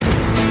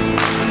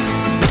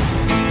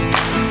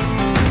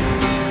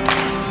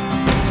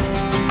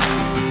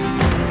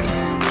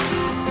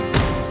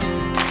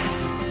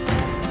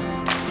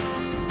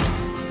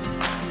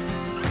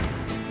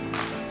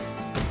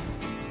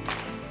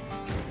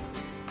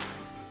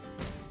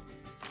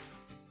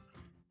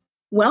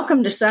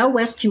Welcome to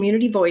Southwest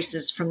Community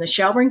Voices from the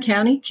Shelburne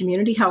County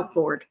Community Health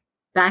Board.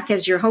 Back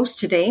as your host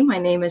today, my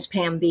name is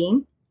Pam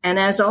Bean, and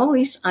as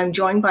always, I'm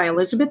joined by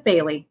Elizabeth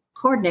Bailey,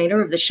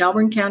 coordinator of the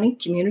Shelburne County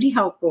Community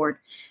Health Board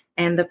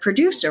and the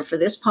producer for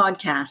this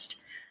podcast.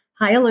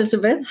 Hi,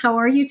 Elizabeth. How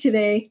are you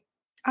today?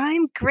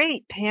 I'm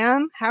great,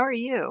 Pam. How are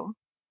you?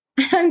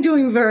 I'm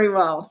doing very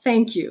well,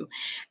 thank you.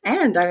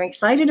 And I'm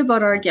excited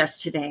about our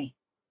guest today.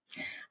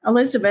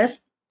 Elizabeth,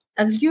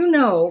 as you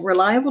know,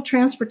 reliable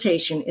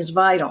transportation is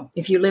vital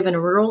if you live in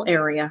a rural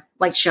area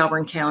like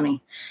Shelburne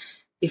County.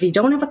 If you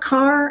don't have a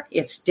car,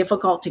 it's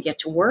difficult to get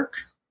to work,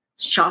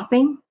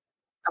 shopping,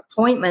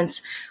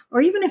 appointments, or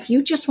even if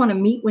you just want to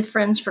meet with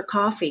friends for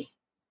coffee.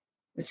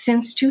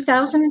 Since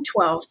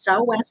 2012,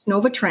 Southwest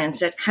Nova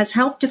Transit has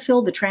helped to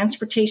fill the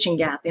transportation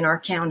gap in our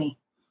county.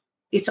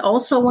 It's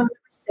also one of the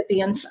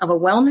recipients of a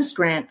wellness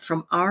grant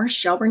from our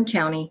Shelburne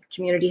County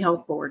Community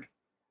Health Board.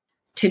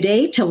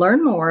 Today, to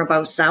learn more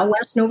about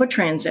Southwest Nova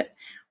Transit,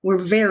 we're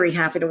very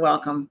happy to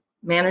welcome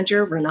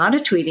Manager Renata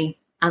Tweedy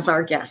as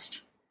our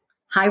guest.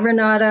 Hi,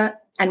 Renata,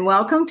 and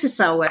welcome to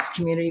Southwest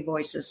Community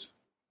Voices.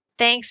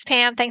 Thanks,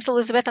 Pam. Thanks,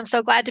 Elizabeth. I'm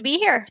so glad to be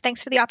here.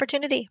 Thanks for the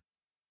opportunity.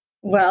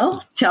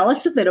 Well, tell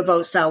us a bit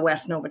about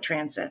Southwest Nova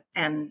Transit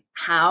and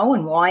how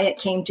and why it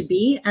came to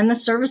be and the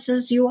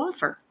services you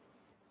offer.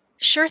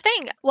 Sure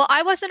thing. Well,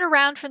 I wasn't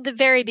around from the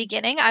very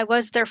beginning. I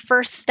was their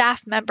first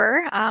staff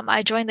member.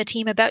 I joined the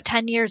team about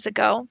 10 years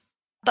ago.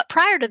 But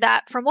prior to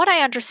that, from what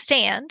I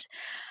understand,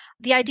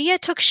 the idea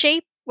took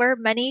shape where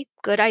many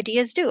good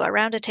ideas do,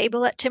 around a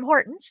table at Tim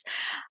Hortons.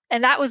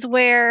 And that was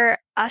where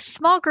a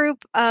small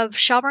group of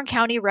Shelburne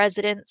County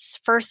residents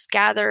first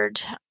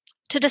gathered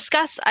to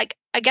discuss,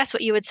 I guess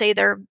what you would say,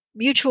 their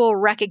mutual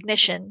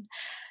recognition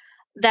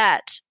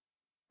that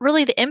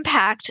really the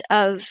impact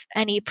of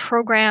any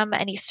program,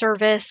 any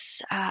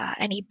service,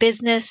 any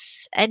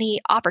business, any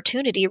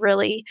opportunity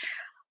really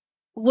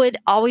would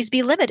always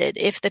be limited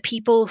if the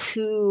people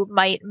who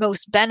might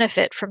most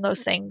benefit from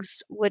those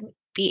things wouldn't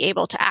be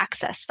able to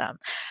access them.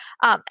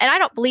 And I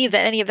don't believe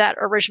that any of that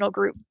original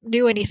group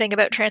knew anything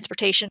about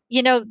transportation.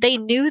 You know, they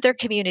knew their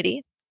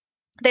community.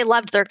 They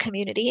loved their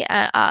community.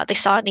 They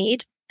saw a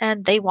need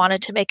and they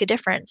wanted to make a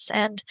difference.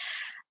 And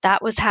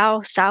that was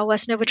how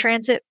Southwest Nova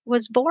Transit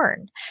was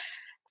born.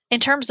 In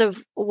terms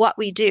of what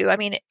we do, I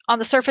mean, on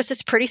the surface,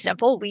 it's pretty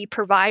simple. We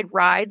provide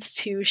rides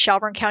to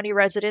Shelburne County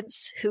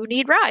residents who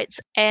need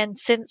rides. And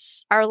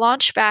since our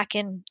launch back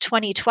in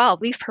 2012,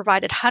 we've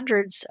provided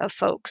hundreds of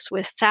folks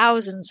with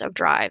thousands of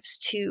drives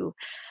to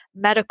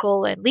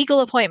medical and legal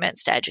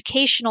appointments, to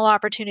educational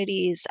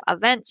opportunities,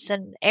 events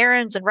and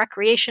errands and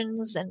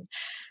recreations and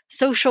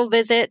social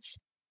visits.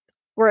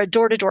 We're a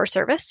door-to-door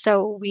service,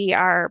 so we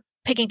are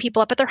picking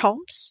people up at their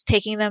homes,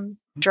 taking them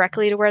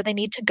directly to where they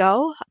need to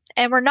go.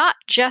 And we're not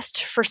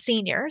just for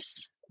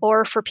seniors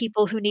or for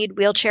people who need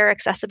wheelchair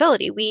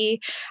accessibility. We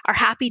are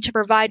happy to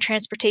provide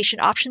transportation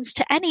options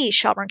to any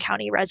Shelburne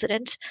County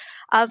resident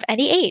of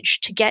any age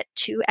to get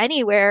to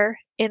anywhere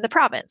in the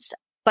province.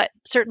 But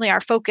certainly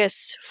our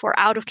focus for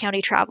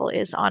out-of-county travel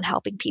is on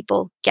helping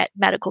people get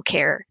medical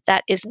care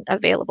that isn't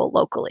available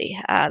locally.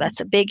 That's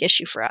a big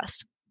issue for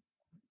us.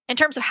 In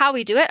terms of how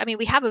we do it, I mean,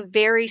 we have a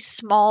very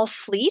small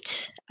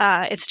fleet.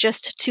 It's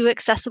just 2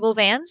 accessible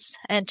vans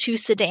and 2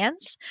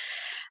 sedans.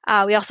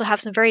 We also have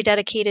some very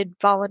dedicated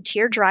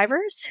volunteer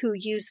drivers who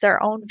use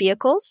their own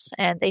vehicles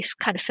and they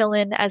kind of fill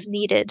in as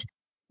needed.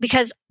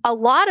 Because a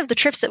lot of the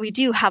trips that we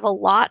do have a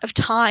lot of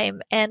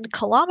time and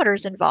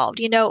kilometers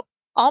involved. You know,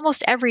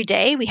 almost every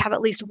day we have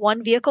at least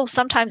one vehicle,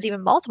 sometimes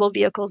even multiple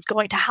vehicles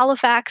going to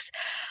Halifax,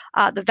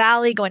 the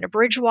Valley, going to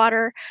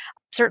Bridgewater,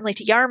 certainly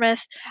to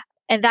Yarmouth.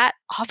 And that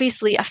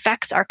obviously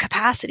affects our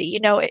capacity, you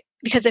know,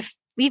 because if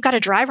we've got a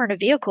driver in a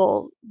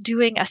vehicle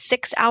doing a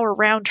 6-hour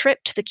round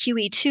trip to the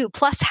QE2,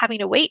 plus having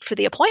to wait for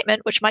the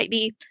appointment, which might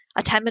be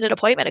a 10-minute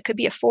appointment, it could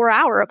be a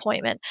 4-hour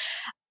appointment,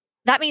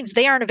 that means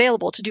they aren't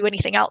available to do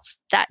anything else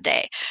that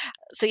day.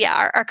 So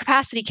yeah, our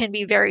capacity can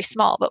be very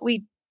small, but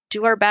we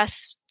do our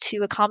best to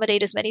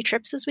accommodate as many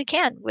trips as we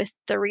can with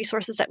the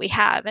resources that we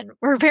have. And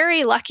we're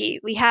very lucky.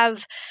 We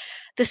have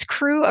this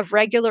crew of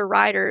regular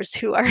riders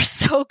who are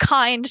so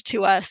kind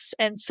to us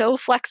and so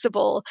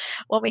flexible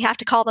when we have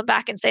to call them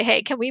back and say,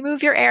 hey, can we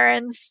move your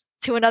errands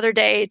to another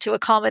day to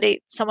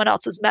accommodate someone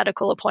else's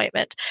medical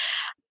appointment?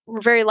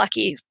 We're very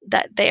lucky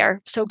that they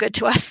are so good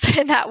to us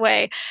in that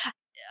way.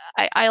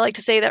 I like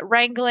to say that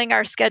wrangling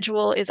our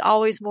schedule is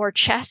always more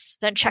chess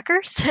than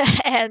checkers.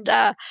 And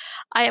I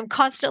am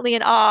constantly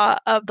in awe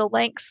of the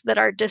lengths that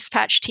our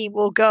dispatch team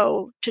will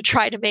go to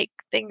try to make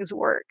things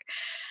work.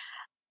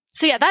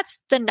 So yeah, that's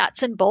the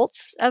nuts and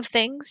bolts of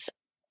things.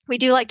 We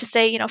do like to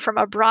say, you know, from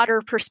a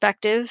broader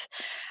perspective,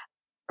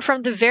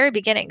 from the very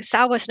beginning,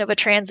 Southwest Nova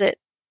Transit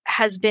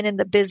has been in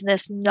the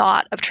business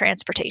not of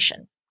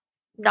transportation,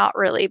 not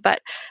really,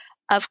 but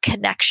of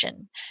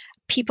connection.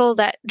 People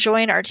that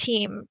join our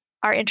team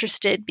are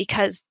interested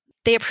because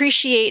they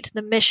appreciate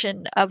the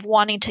mission of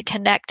wanting to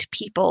connect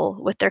people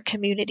with their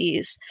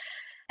communities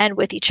and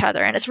with each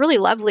other. And it's really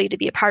lovely to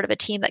be a part of a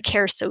team that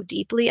cares so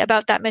deeply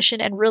about that mission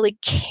and really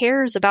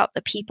cares about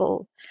the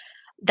people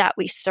that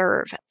we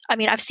serve. I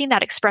mean, I've seen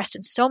that expressed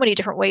in so many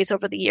different ways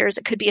over the years.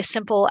 It could be as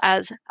simple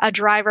as a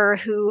driver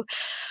who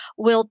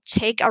will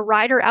take a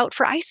rider out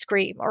for ice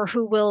cream, or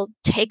who will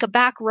take a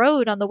back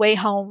road on the way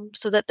home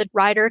so that the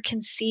rider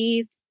can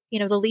see,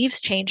 the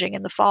leaves changing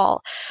in the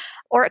fall.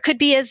 Or it could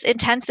be as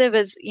intensive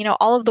as,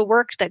 all of the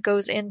work that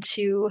goes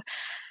into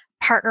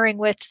partnering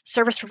with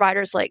service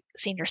providers like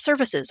senior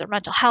services or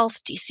mental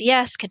health,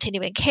 DCS,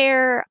 continuing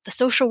care, the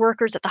social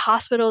workers at the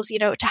hospitals,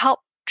 to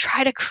help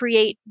try to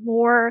create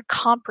more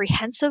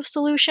comprehensive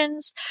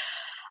solutions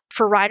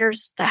for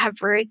riders that have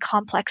very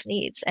complex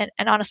needs. And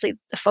honestly,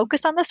 the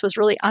focus on this was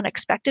really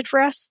unexpected for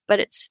us, but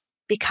it's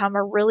become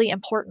a really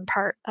important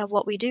part of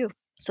what we do.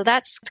 So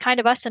that's kind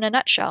of us in a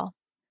nutshell.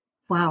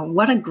 Wow,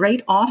 what a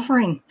great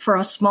offering for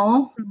a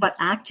small but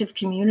active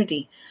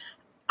community.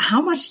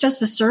 How much does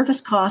the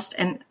service cost,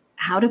 and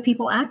how do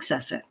people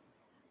access it?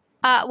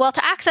 Well,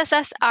 to access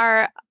us,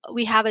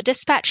 we have a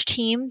dispatch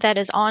team that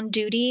is on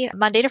duty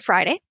Monday to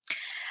Friday.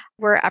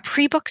 We're a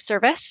pre-book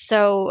service,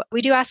 so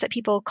we do ask that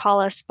people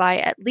call us by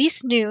at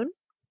least noon,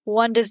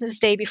 one business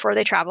day before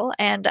they travel.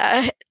 And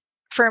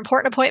for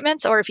important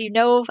appointments, or if you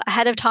know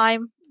ahead of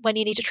time when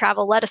you need to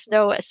travel, let us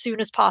know as soon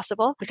as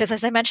possible. Because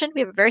as I mentioned,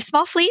 we have a very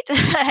small fleet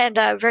and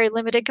a very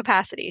limited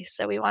capacity,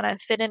 so we want to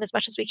fit in as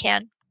much as we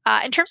can.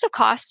 In terms of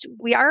cost,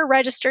 we are a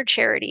registered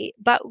charity,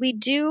 but we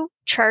do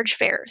charge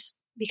fares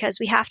because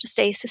we have to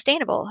stay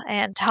sustainable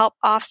and to help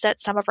offset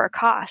some of our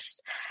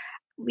costs.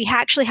 We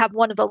actually have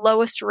one of the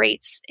lowest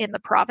rates in the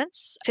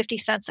province, 50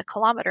 cents a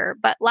kilometer.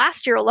 But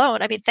last year alone,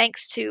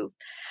 thanks to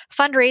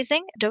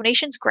fundraising,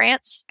 donations,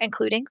 grants,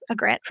 including a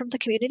grant from the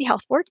Community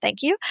Health Board,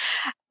 thank you,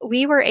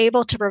 we were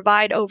able to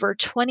provide over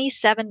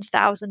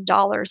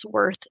 $27,000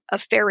 worth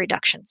of fare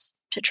reductions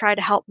to try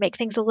to help make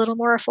things a little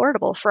more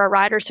affordable for our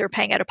riders who are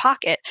paying out of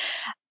pocket.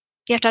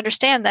 You have to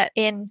understand that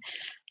in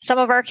some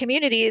of our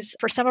communities,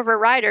 for some of our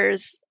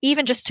riders,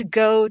 even just to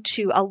go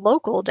to a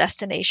local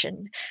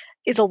destination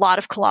is a lot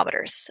of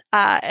kilometers.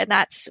 And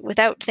that's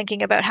without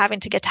thinking about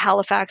having to get to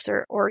Halifax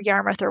or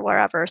Yarmouth or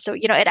wherever. So,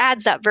 it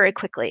adds up very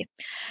quickly.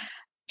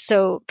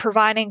 So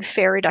providing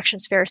fare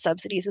reductions, fare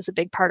subsidies is a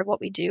big part of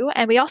what we do.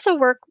 And we also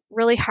work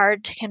really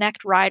hard to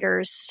connect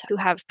riders who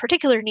have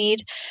particular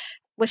need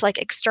with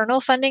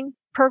external funding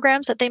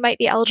programs that they might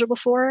be eligible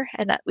for,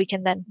 and that we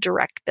can then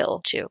direct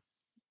bill to.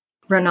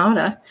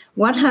 Renata,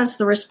 what has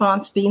the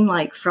response been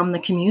like from the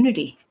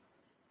community?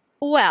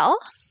 Well,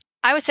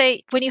 I would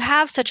say when you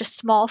have such a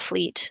small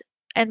fleet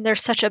and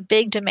there's such a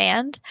big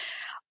demand,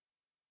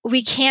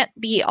 we can't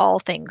be all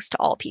things to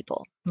all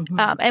people.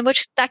 Mm-hmm. And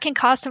which that can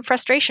cause some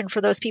frustration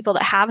for those people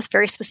that have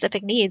very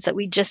specific needs that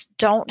we just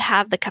don't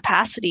have the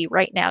capacity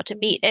right now to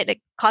meet. It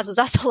causes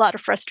us a lot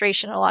of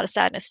frustration and a lot of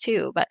sadness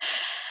too. But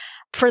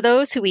for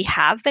those who we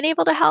have been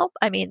able to help,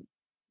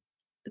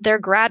 their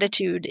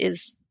gratitude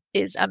is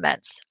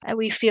immense. And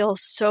we feel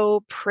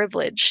so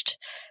privileged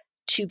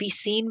to be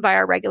seen by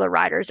our regular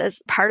riders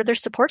as part of their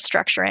support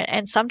structure,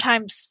 and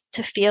sometimes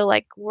to feel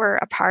like we're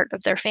a part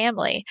of their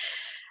family.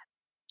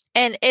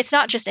 And it's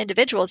not just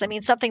individuals.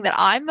 Something that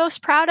I'm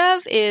most proud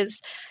of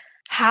is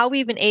how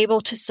we've been able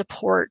to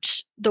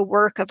support the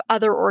work of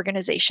other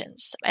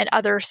organizations and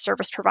other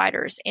service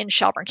providers in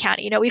Shelburne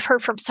County. We've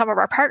heard from some of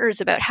our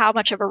partners about how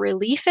much of a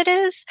relief it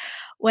is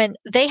when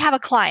they have a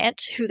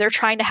client who they're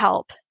trying to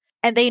help,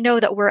 and they know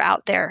that we're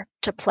out there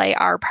to play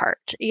our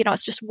part.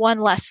 It's just one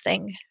less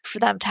thing for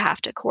them to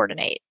have to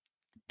coordinate.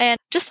 And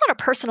just on a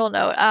personal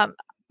note,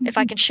 if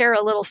I can share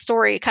a little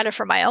story kind of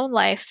from my own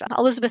life,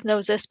 Elizabeth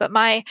knows this, but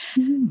my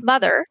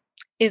mother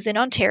is in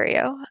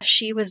Ontario.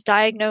 She was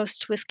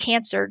diagnosed with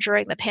cancer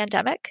during the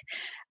pandemic.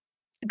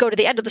 Go to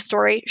the end of the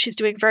story. She's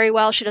doing very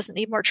well. She doesn't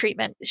need more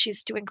treatment.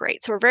 She's doing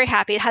great. So we're very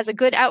happy. It has a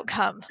good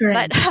outcome.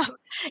 Right. But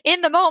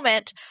in the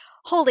moment,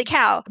 holy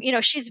cow,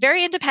 she's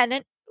very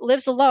independent,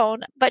 lives alone,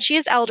 but she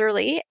is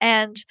elderly,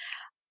 and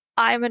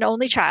I'm an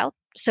only child.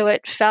 So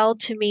it fell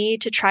to me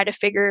to try to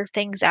figure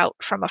things out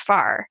from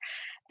afar.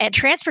 And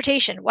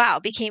transportation,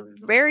 became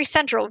very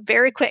central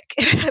very quick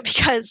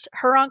because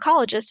her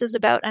oncologist is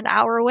about an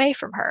hour away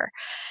from her.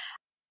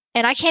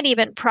 And I can't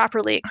even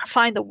properly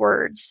find the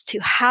words to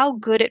how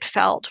good it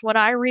felt when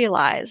I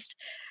realized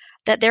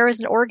that there is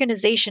an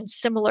organization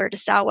similar to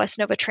Southwest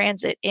Nova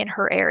Transit in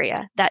her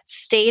area that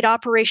stayed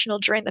operational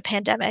during the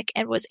pandemic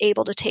and was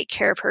able to take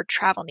care of her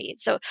travel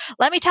needs. So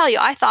let me tell you,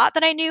 I thought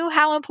that I knew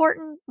how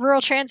important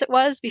rural transit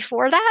was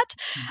before that.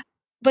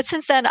 But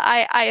since then,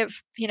 I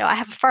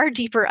have a far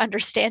deeper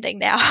understanding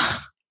now.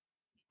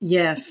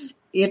 Yes,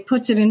 it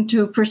puts it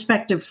into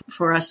perspective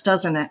for us,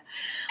 doesn't it?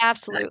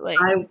 Absolutely.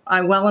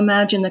 I well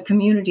imagine the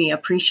community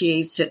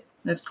appreciates it.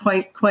 It's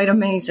quite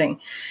amazing.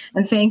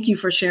 And thank you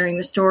for sharing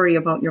the story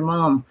about your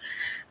mom.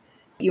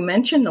 You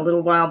mentioned a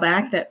little while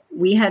back that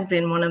we had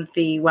been one of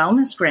the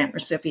wellness grant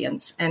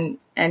recipients. And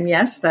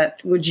yes, that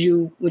would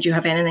you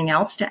have anything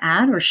else to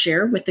add or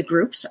share with the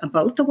groups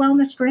about the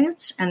wellness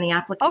grants and the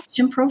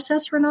application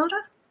process, Renata?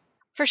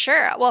 For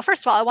sure. Well,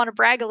 first of all, I want to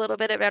brag a little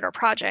bit about our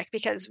project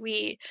because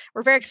we're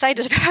very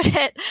excited about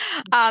it.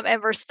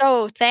 And we're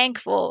so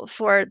thankful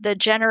for the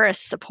generous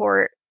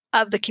support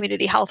of the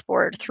Community Health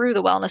Board through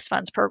the Wellness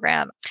Funds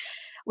program.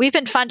 We've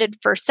been funded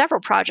for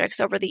several projects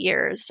over the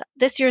years.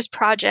 This year's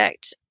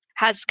project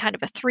has kind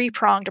of a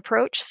three-pronged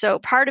approach. So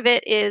part of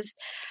it is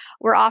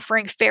we're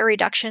offering fare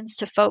reductions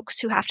to folks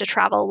who have to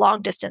travel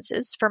long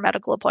distances for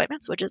medical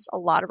appointments, which is a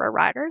lot of our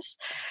riders.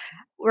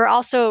 We're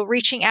also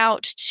reaching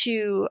out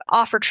to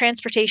offer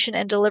transportation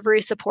and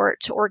delivery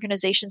support to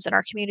organizations in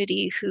our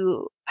community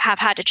who have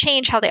had to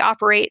change how they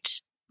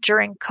operate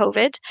during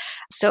COVID.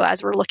 So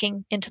as we're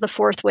looking into the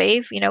fourth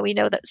wave, we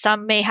know that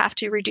some may have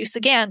to reduce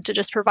again to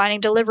just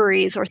providing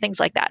deliveries or things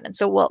like that. And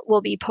so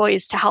we'll be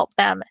poised to help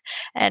them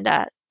and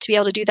to be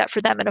able to do that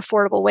for them in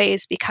affordable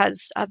ways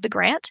because of the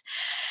grant.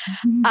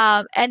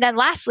 Mm-hmm. And then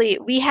lastly,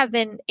 we have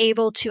been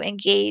able to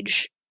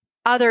engage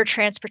other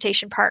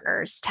transportation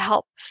partners to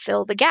help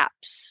fill the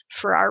gaps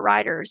for our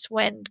riders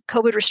when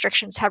COVID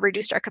restrictions have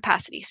reduced our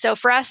capacity. So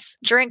for us,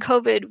 during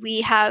COVID, we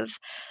have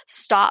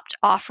stopped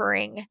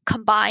offering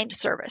combined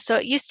service. So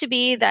it used to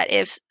be that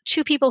if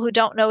two people who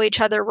don't know each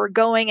other were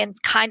going in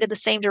kind of the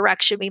same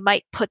direction, we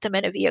might put them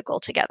in a vehicle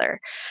together.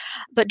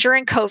 But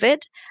during COVID,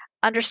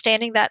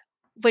 understanding that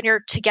when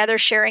you're together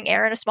sharing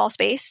air in a small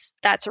space,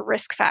 that's a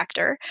risk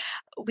factor.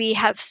 We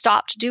have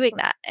stopped doing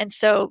that. And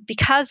so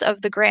because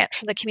of the grant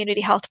from the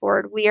Community Health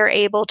Board, we are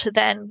able to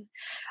then,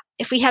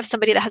 if we have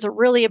somebody that has a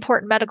really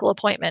important medical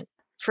appointment,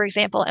 for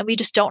example, and we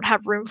just don't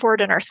have room for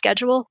it in our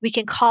schedule, we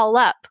can call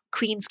up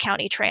Queens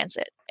County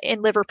Transit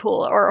in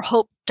Liverpool or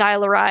Hope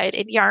Dial-A-Ride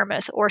in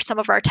Yarmouth or some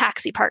of our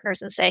taxi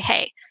partners and say,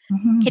 hey,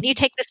 can you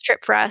take this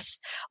trip for us?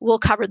 We'll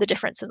cover the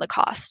difference in the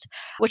cost,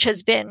 which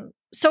has been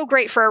so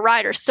great for our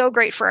riders, so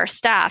great for our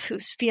staff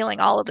who's feeling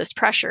all of this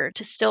pressure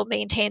to still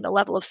maintain the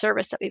level of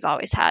service that we've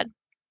always had.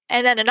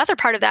 And then another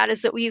part of that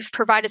is that we've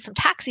provided some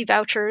taxi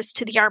vouchers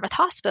to the Yarmouth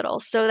Hospital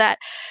so that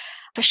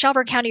if a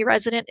Shelburne County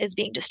resident is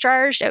being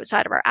discharged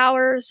outside of our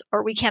hours,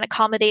 or we can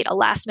accommodate a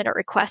last-minute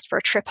request for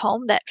a trip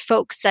home, that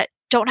folks that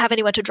don't have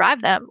anyone to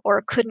drive them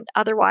or couldn't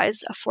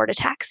otherwise afford a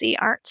taxi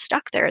aren't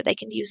stuck there. They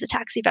can use a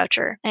taxi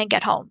voucher and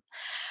get home.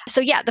 So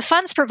yeah, the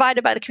funds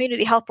provided by the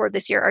Community Health Board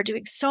this year are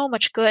doing so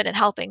much good and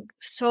helping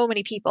so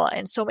many people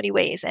in so many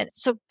ways. And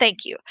so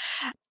thank you.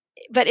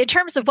 But in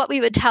terms of what we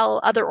would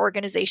tell other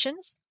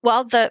organizations,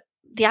 well, the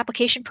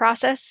application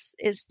process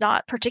is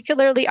not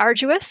particularly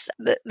arduous.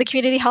 The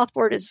Community Health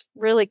Board is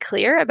really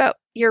clear about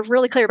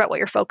what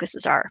your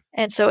focuses are.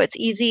 And so it's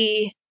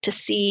easy to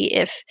see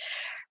if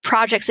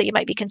projects that you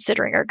might be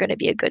considering are going to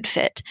be a good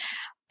fit.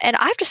 And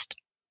I've just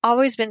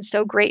always been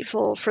so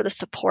grateful for the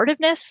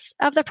supportiveness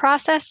of the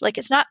process. Like,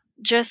 it's not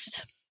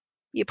just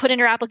you put in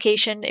your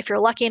application. If you're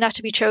lucky enough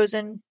to be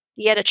chosen,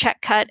 you get a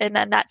check cut, and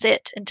then that's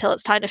it until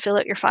it's time to fill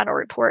out your final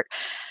report.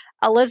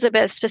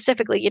 Elizabeth,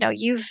 specifically,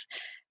 you've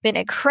been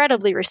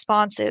incredibly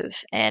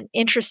responsive and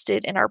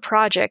interested in our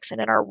projects and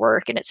in our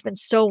work. And it's been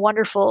so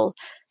wonderful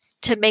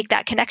to make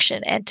that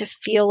connection and to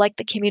feel like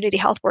the Community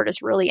Health Board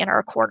is really in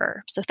our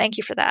corner. So thank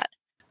you for that.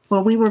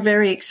 Well, we were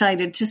very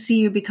excited to see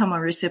you become a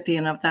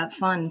recipient of that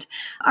fund.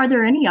 Are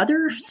there any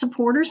other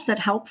supporters that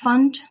help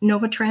fund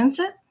Nova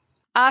Transit?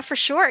 For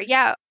sure.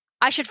 Yeah.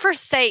 I should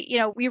first say,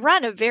 we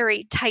run a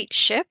very tight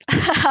ship,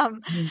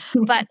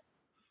 but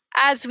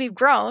as we've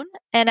grown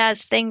and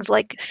as things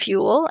like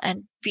fuel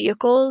and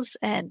vehicles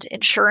and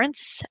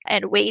insurance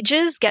and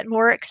wages get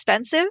more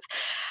expensive,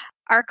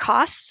 our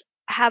costs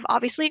have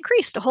obviously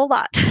increased a whole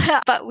lot.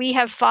 But we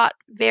have fought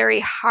very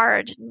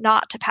hard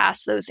not to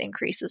pass those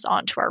increases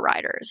on to our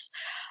riders.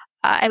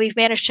 And we've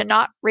managed to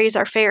not raise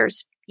our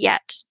fares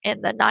yet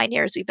in the 9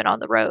 years we've been on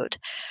the road.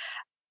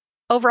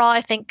 Overall,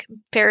 I think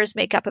fares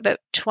make up about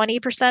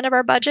 20% of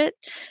our budget.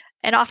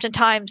 And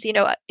oftentimes,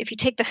 if you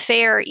take the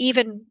fare,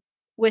 even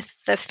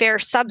with the fare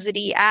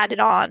subsidy added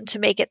on to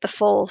make it the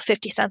full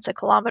 50 cents a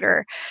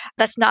kilometer,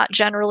 that's not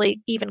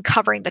generally even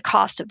covering the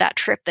cost of that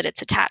trip that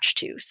it's attached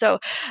to. So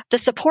the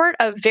support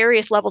of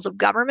various levels of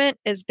government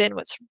has been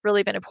what's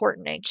really been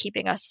important in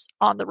keeping us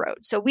on the road.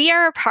 So we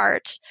are a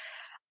part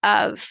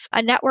of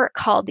a network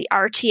called the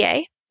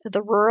RTA,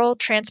 the Rural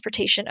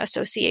Transportation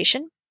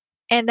Association.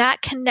 And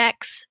that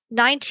connects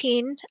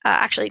 19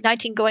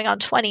 going on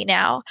 20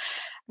 now,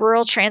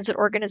 rural transit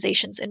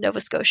organizations in Nova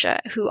Scotia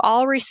who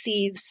all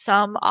receive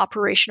some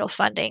operational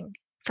funding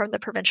from the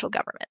provincial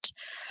government.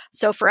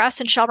 So for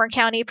us in Shelburne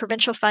County,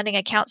 provincial funding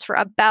accounts for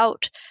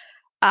about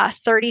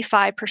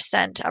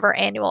 35% of our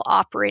annual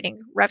operating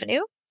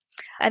revenue.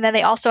 And then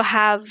they also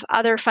have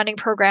other funding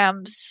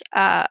programs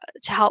to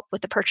help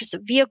with the purchase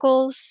of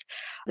vehicles.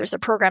 There's a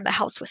program that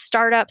helps with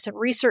startups and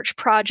research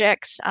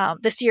projects.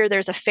 This year,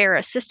 there's a fare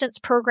assistance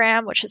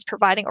program, which is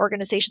providing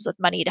organizations with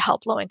money to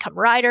help low-income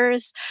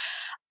riders.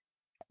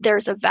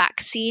 There's a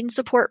vaccine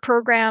support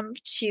program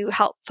to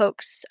help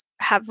folks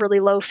have really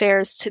low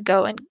fares to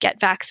go and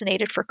get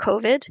vaccinated for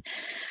COVID.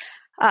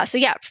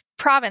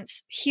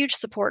 Province, huge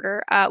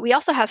supporter. We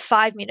also have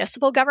 5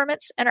 municipal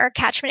governments in our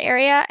catchment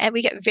area, and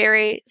we get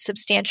very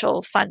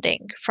substantial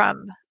funding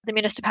from the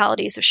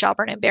municipalities of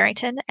Shelburne and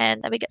Barrington,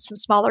 and then we get some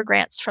smaller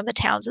grants from the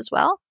towns as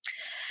well.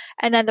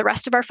 And then the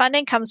rest of our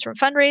funding comes from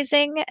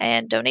fundraising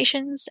and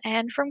donations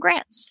and from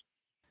grants.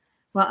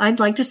 Well, I'd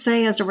like to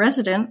say, as a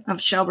resident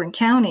of Shelburne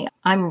County,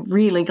 I'm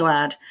really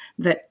glad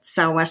that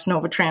Southwest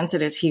Nova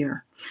Transit is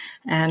here.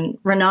 And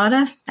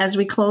Renata, as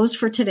we close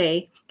for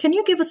today, can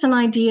you give us an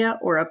idea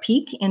or a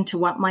peek into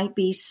what might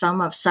be some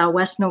of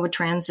Southwest Nova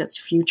Transit's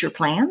future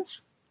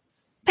plans?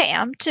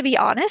 Pam, to be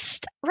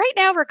honest, right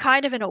now we're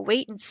kind of in a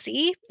wait and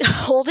see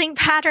holding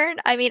pattern.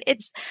 I mean,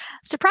 it's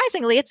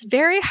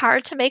very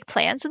hard to make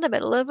plans in the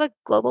middle of a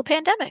global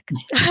pandemic,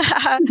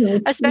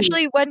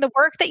 especially when the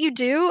work that you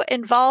do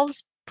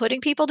involves putting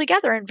people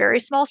together in very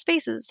small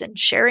spaces and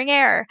sharing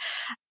air.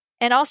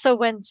 And also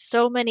when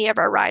so many of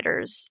our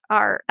riders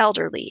are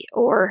elderly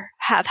or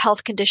have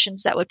health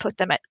conditions that would put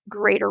them at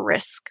greater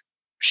risk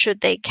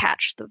should they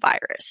catch the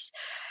virus.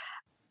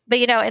 But,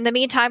 in the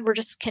meantime, we're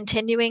just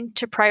continuing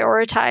to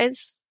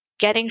prioritize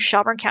getting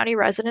Shelburne County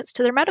residents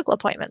to their medical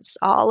appointments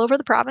all over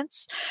the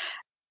province,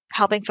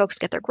 helping folks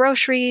get their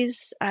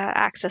groceries,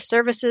 access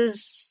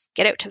services,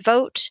 get out to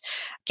vote,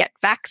 get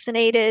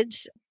vaccinated,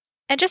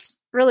 and just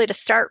really to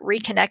start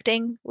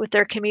reconnecting with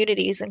their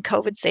communities in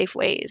COVID-safe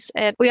ways.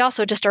 And we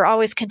also just are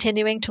always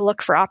continuing to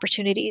look for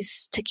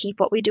opportunities to keep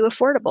what we do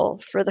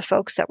affordable for the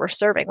folks that we're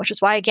serving, which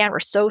is why, again, we're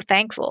so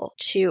thankful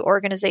to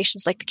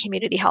organizations like the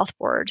Community Health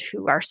Board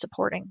who are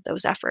supporting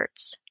those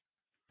efforts.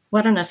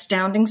 What an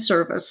astounding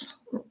service.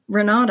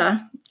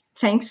 Renata,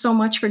 thanks so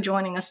much for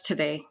joining us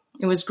today.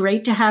 It was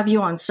great to have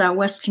you on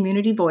Southwest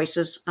Community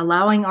Voices,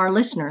 allowing our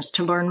listeners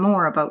to learn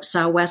more about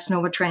Southwest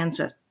Nova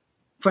Transit.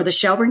 For the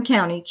Shelburne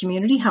County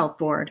Community Health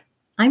Board,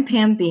 I'm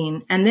Pam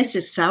Bean, and this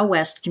is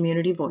Southwest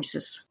Community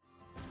Voices.